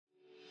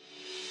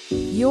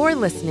You're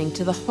listening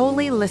to the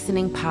Holy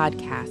Listening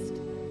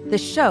Podcast, the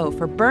show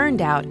for burned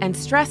out and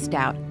stressed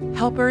out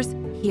helpers,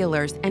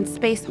 healers, and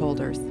space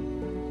holders.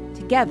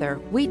 Together,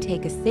 we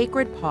take a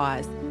sacred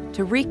pause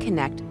to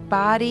reconnect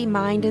body,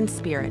 mind, and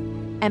spirit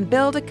and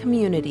build a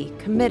community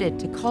committed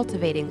to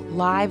cultivating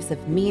lives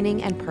of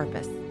meaning and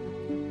purpose.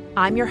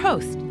 I'm your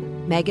host,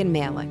 Megan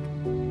Malick,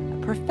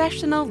 a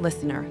professional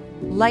listener,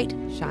 light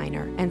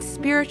shiner, and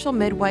spiritual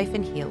midwife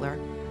and healer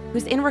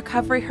who's in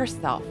recovery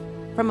herself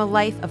from a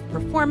life of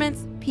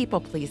performance,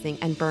 people-pleasing,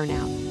 and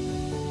burnout.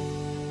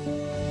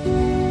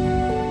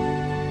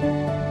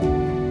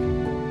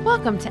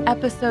 Welcome to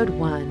episode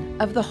 1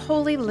 of the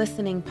Holy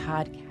Listening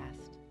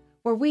Podcast,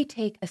 where we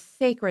take a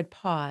sacred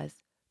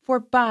pause for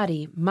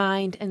body,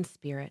 mind, and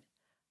spirit.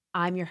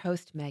 I'm your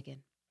host,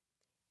 Megan.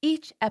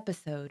 Each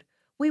episode,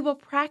 we will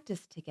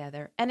practice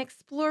together and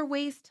explore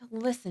ways to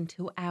listen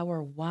to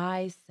our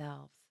wise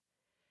selves.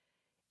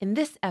 In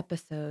this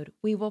episode,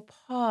 we will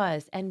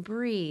pause and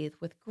breathe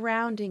with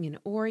grounding and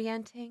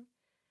orienting,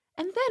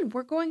 and then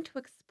we're going to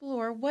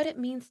explore what it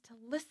means to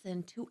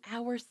listen to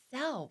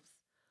ourselves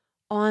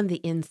on the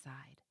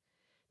inside,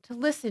 to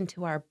listen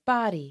to our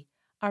body,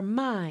 our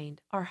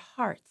mind, our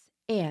hearts,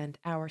 and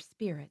our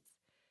spirits,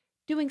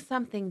 doing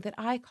something that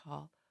I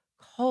call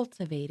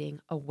cultivating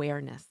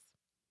awareness.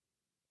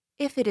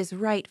 If it is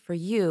right for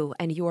you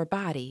and your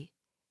body,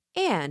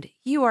 and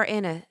you are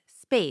in a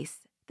space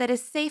that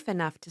is safe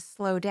enough to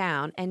slow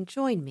down and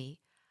join me,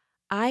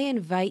 I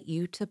invite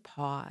you to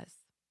pause.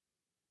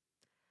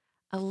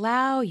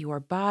 Allow your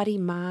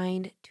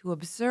body-mind to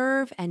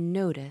observe and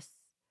notice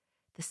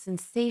the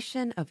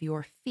sensation of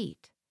your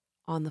feet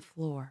on the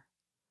floor.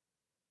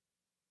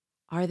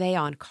 Are they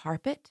on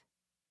carpet,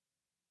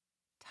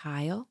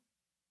 tile,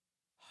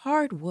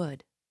 hard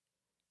wood,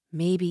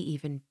 maybe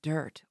even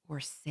dirt or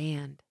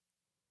sand?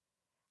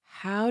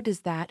 How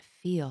does that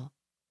feel?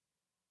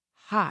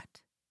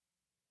 Hot,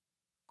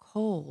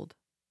 cold,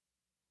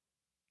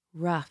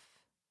 rough,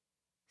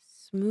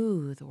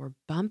 smooth, or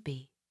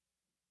bumpy?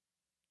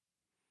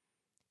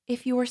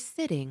 If you're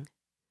sitting,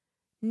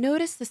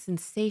 notice the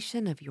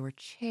sensation of your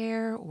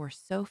chair or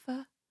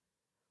sofa,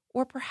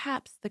 or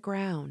perhaps the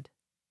ground.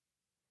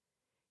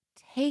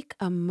 Take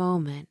a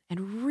moment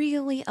and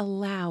really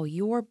allow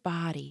your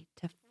body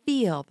to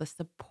feel the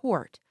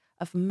support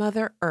of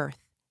Mother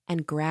Earth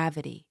and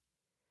gravity.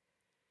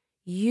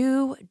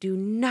 You do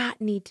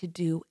not need to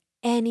do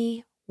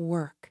any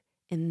work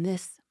in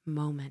this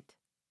moment.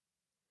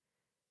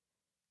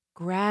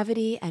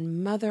 Gravity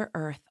and Mother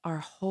Earth are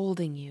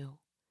holding you.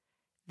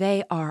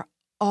 They are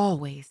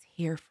always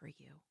here for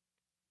you.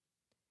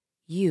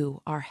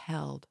 You are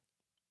held.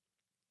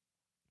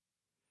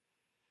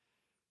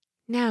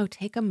 Now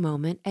take a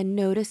moment and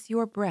notice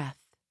your breath.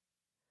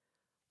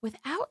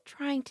 Without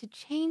trying to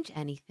change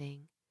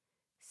anything,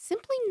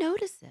 simply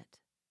notice it.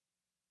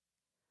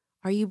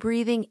 Are you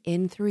breathing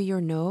in through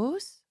your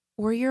nose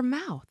or your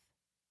mouth?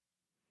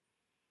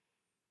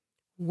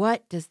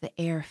 What does the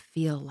air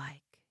feel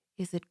like?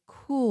 Is it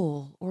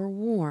cool or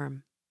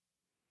warm?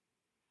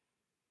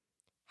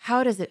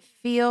 How does it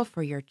feel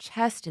for your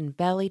chest and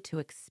belly to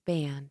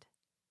expand?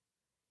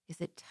 Is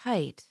it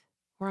tight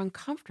or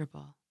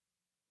uncomfortable?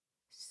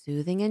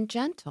 Soothing and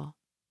gentle?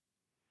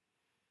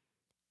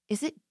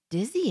 Is it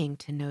dizzying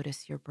to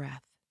notice your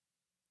breath?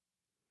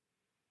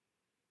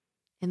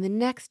 In the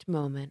next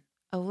moment,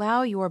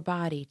 allow your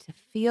body to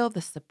feel the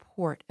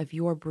support of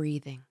your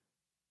breathing.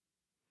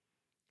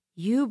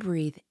 You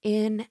breathe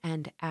in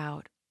and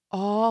out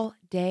all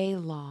day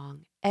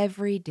long,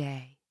 every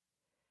day.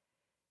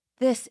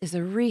 This is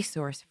a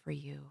resource for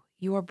you,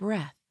 your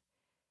breath.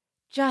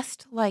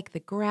 Just like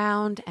the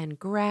ground and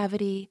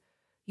gravity,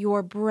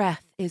 your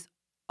breath is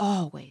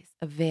always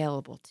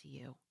available to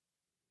you.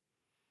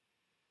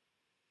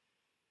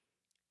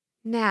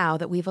 Now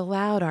that we've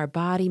allowed our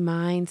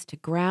body-minds to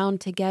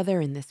ground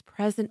together in this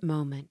present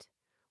moment,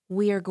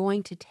 we are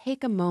going to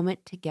take a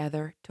moment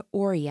together to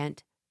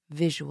orient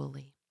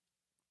visually.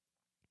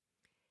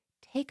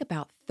 Take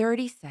about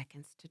 30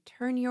 seconds to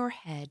turn your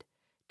head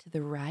to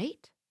the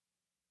right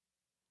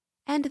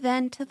and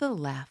then to the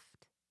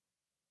left.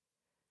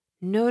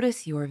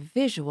 Notice your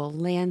visual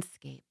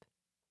landscape.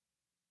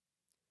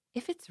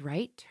 If it's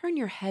right, turn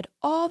your head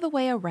all the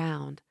way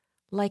around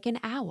like an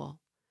owl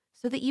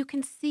so that you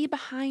can see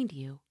behind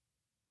you.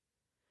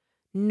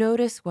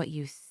 Notice what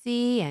you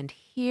see and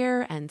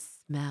hear and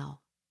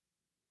smell.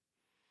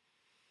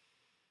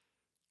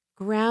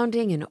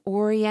 Grounding and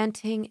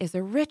orienting is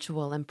a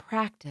ritual and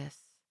practice.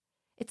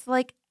 It's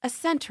like a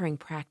centering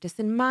practice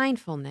in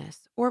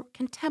mindfulness or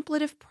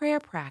contemplative prayer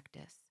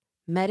practice,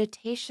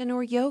 meditation,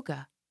 or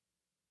yoga.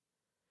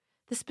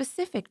 The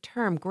specific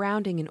term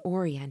grounding and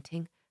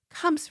orienting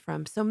comes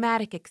from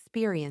somatic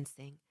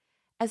experiencing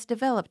as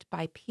developed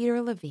by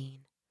Peter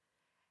Levine.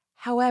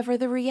 However,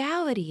 the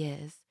reality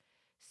is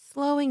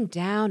slowing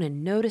down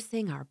and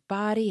noticing our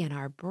body and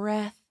our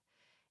breath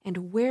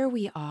and where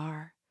we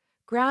are,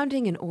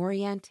 grounding and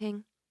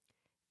orienting,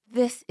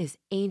 this is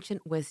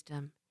ancient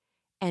wisdom,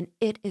 and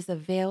it is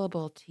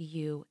available to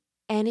you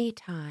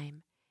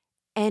anytime,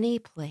 any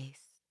place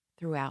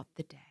throughout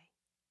the day.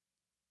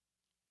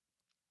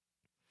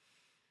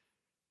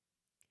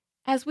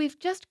 As we've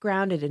just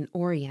grounded and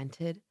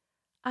oriented,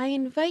 I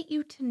invite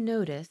you to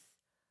notice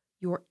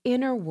your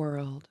inner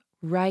world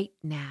right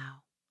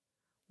now.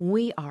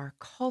 We are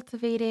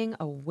cultivating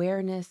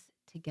awareness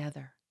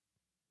together.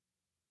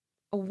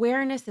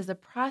 Awareness is a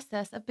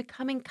process of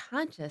becoming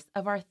conscious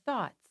of our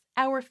thoughts,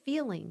 our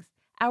feelings,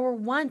 our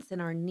wants,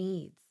 and our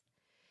needs.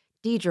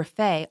 Deidre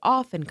Fay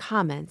often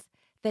comments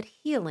that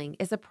healing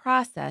is a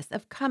process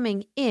of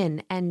coming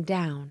in and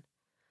down.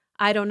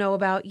 I don't know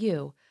about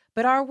you,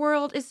 but our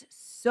world is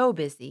so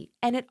busy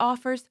and it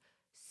offers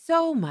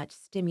so much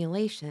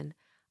stimulation.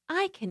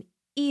 I can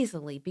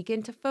easily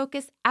begin to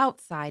focus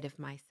outside of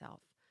myself,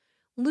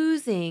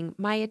 losing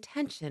my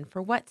attention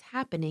for what's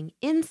happening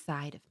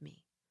inside of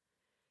me.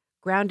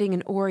 Grounding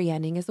and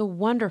orienting is a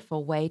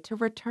wonderful way to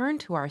return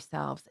to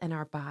ourselves and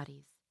our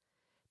bodies,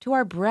 to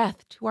our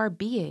breath, to our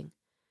being,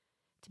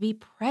 to be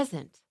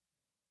present.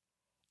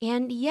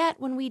 And yet,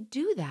 when we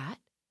do that,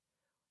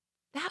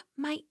 that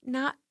might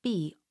not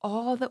be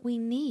all that we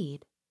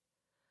need.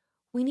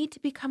 We need to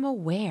become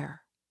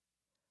aware.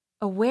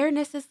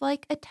 Awareness is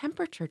like a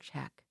temperature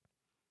check.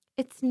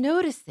 It's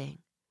noticing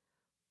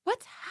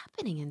what's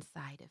happening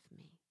inside of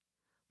me.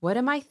 What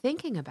am I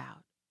thinking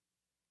about?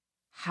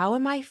 How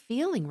am I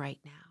feeling right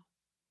now?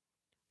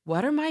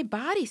 What are my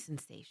body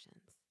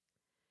sensations?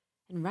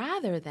 And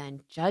rather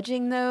than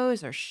judging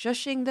those or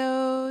shushing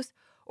those,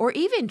 or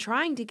even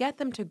trying to get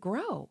them to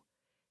grow,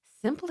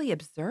 simply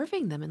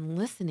observing them and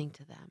listening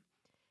to them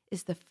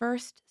is the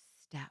first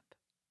step.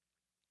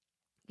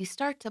 You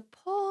start to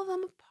pull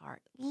them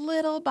apart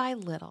little by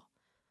little.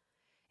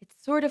 It's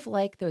sort of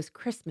like those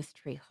Christmas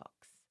tree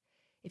hooks.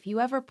 If you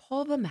ever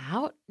pull them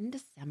out in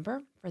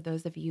December, for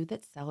those of you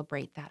that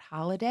celebrate that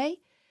holiday,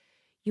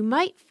 you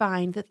might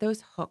find that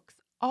those hooks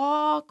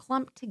all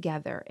clump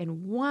together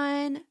in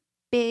one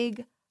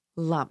big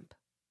lump.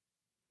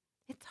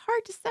 It's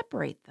hard to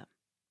separate them.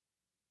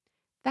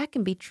 That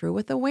can be true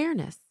with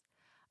awareness.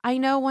 I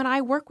know when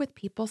I work with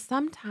people,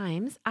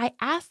 sometimes I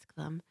ask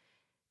them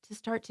to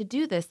start to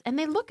do this, and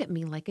they look at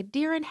me like a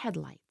deer in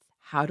headlights.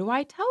 How do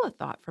I tell a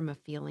thought from a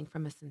feeling,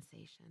 from a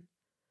sensation?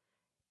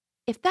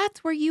 If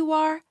that's where you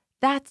are,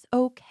 that's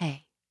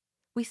okay.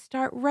 We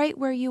start right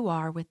where you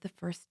are with the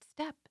first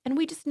step, and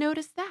we just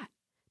notice that.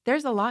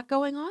 There's a lot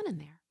going on in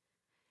there,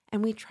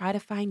 and we try to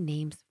find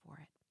names for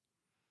it.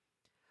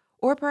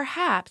 Or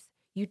perhaps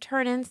you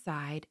turn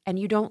inside and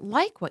you don't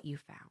like what you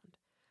found.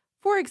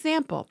 For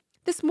example,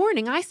 this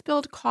morning I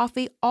spilled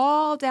coffee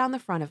all down the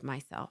front of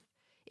myself.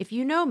 If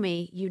you know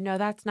me, you know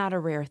that's not a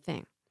rare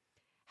thing.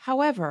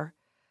 However,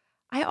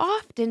 I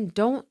often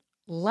don't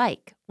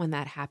like when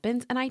that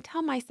happens, and I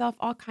tell myself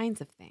all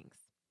kinds of things.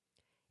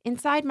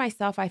 Inside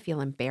myself, I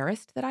feel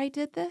embarrassed that I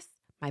did this.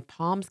 My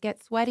palms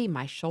get sweaty,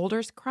 my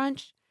shoulders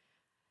crunch.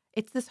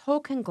 It's this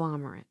whole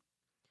conglomerate.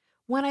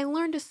 When I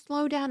learn to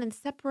slow down and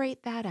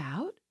separate that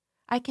out,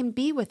 I can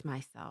be with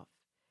myself.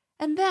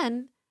 And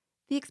then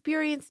the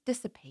experience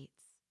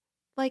dissipates,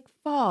 like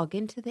fog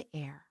into the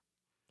air.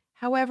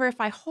 However, if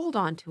I hold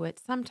on to it,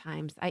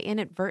 sometimes I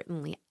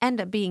inadvertently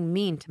end up being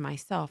mean to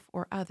myself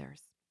or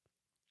others.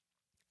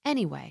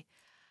 Anyway,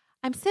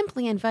 I'm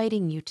simply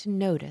inviting you to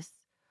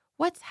notice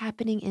what's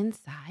happening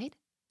inside.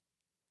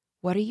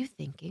 What are you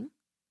thinking?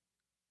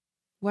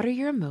 What are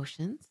your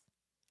emotions?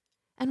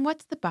 And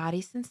what's the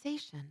body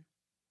sensation?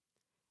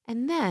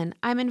 And then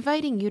I'm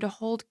inviting you to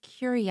hold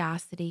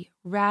curiosity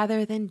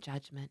rather than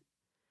judgment.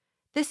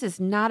 This is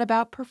not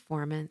about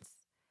performance.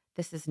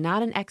 This is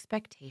not an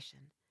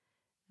expectation.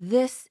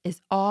 This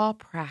is all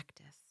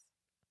practice.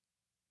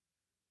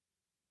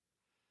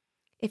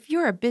 If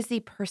you're a busy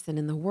person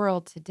in the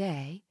world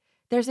today,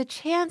 there's a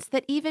chance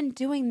that even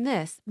doing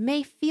this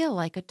may feel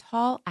like a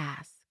tall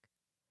ask.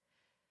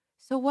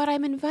 So what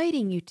I'm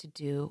inviting you to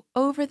do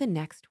over the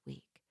next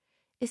week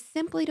is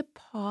simply to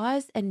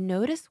pause and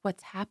notice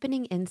what's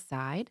happening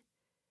inside.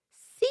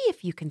 See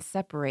if you can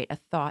separate a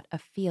thought, a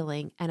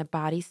feeling, and a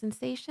body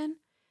sensation.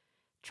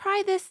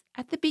 Try this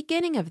at the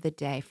beginning of the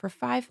day for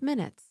 5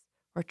 minutes,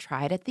 or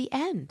try it at the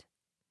end.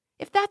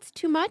 If that's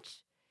too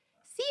much,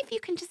 see if you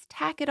can just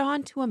tack it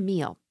on to a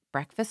meal,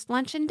 breakfast,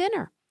 lunch, and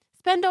dinner.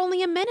 Spend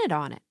only a minute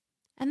on it,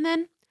 and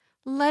then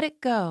let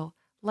it go,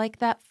 like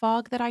that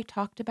fog that I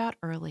talked about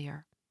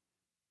earlier.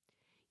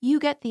 You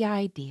get the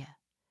idea.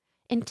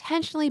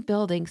 Intentionally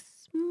building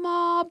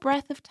small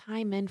breath of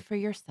time in for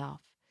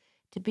yourself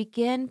to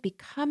begin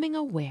becoming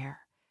aware,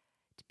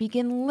 to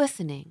begin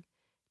listening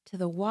to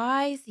the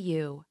wise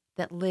you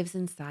that lives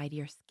inside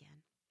your skin.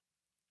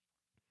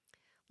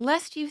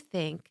 Lest you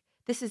think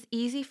this is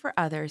easy for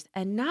others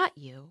and not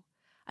you,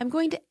 I'm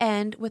going to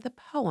end with a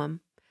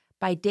poem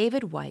by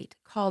David White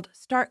called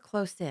Start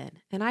Close In,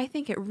 and I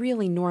think it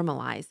really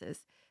normalizes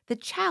the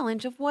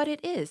challenge of what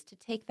it is to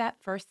take that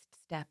first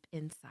step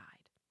inside.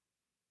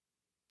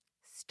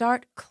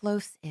 Start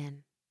close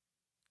in.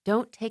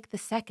 Don't take the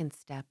second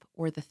step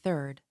or the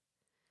third.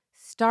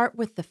 Start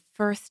with the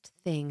first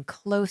thing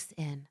close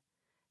in,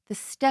 the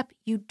step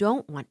you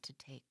don't want to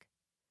take.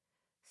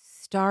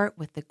 Start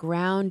with the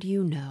ground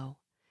you know,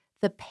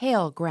 the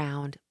pale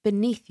ground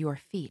beneath your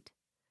feet,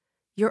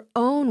 your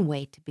own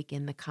way to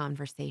begin the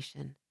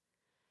conversation.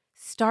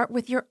 Start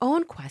with your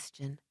own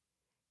question.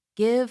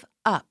 Give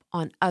up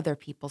on other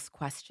people's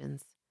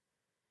questions.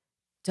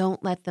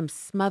 Don't let them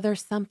smother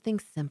something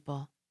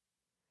simple.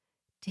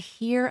 To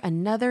hear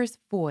another's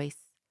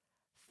voice,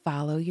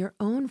 follow your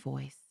own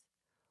voice.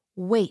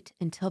 Wait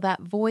until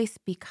that voice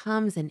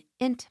becomes an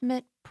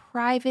intimate,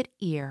 private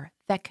ear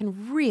that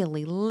can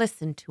really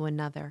listen to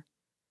another.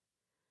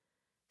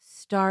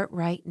 Start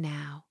right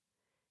now.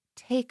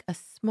 Take a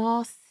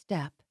small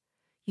step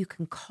you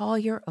can call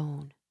your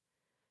own.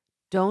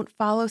 Don't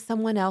follow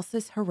someone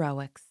else's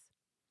heroics.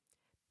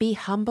 Be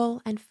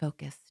humble and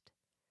focused.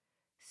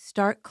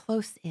 Start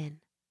close in.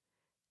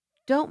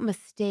 Don't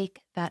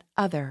mistake that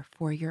other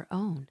for your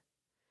own.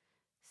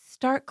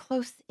 Start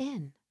close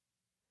in.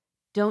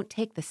 Don't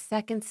take the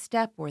second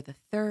step or the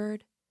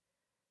third.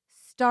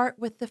 Start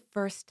with the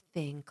first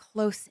thing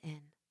close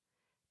in,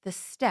 the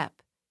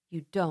step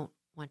you don't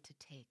want to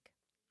take.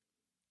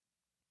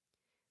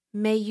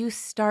 May you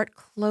start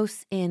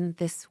close in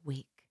this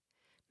week.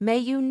 May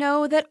you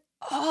know that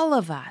all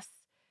of us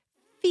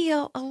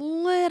feel a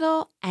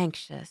little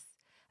anxious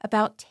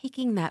about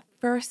taking that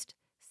first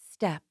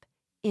step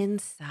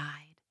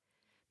inside.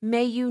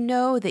 May you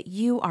know that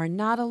you are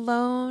not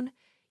alone.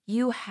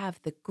 You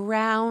have the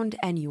ground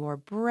and your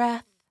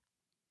breath.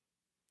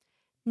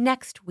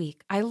 Next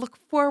week, I look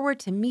forward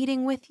to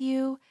meeting with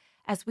you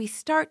as we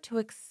start to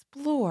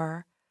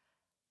explore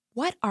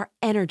what our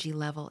energy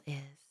level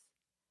is.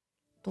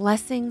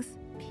 Blessings,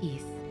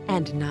 peace,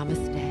 and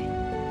namaste.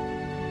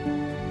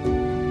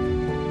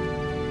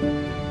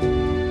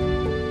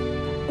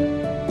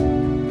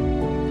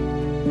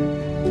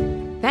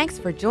 Thanks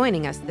for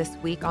joining us this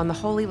week on the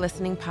Holy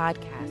Listening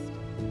Podcast.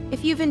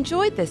 If you've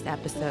enjoyed this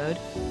episode,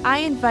 I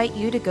invite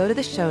you to go to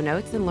the show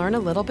notes and learn a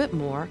little bit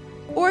more,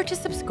 or to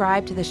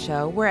subscribe to the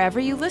show wherever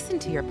you listen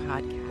to your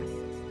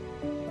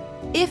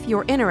podcasts. If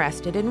you're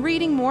interested in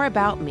reading more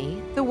about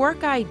me, the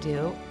work I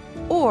do,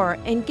 or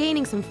in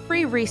gaining some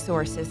free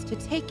resources to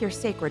take your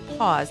sacred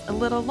pause a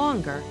little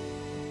longer,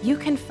 you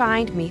can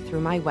find me through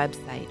my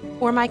website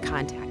or my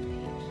contact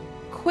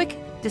page. Quick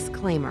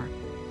disclaimer: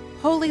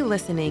 Holy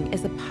Listening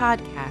is a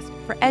podcast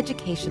for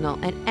educational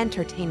and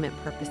entertainment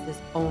purposes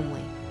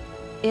only.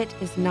 It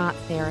is not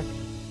therapy.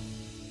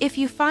 If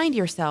you find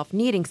yourself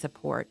needing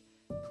support,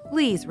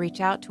 please reach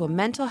out to a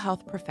mental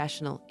health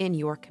professional in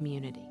your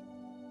community.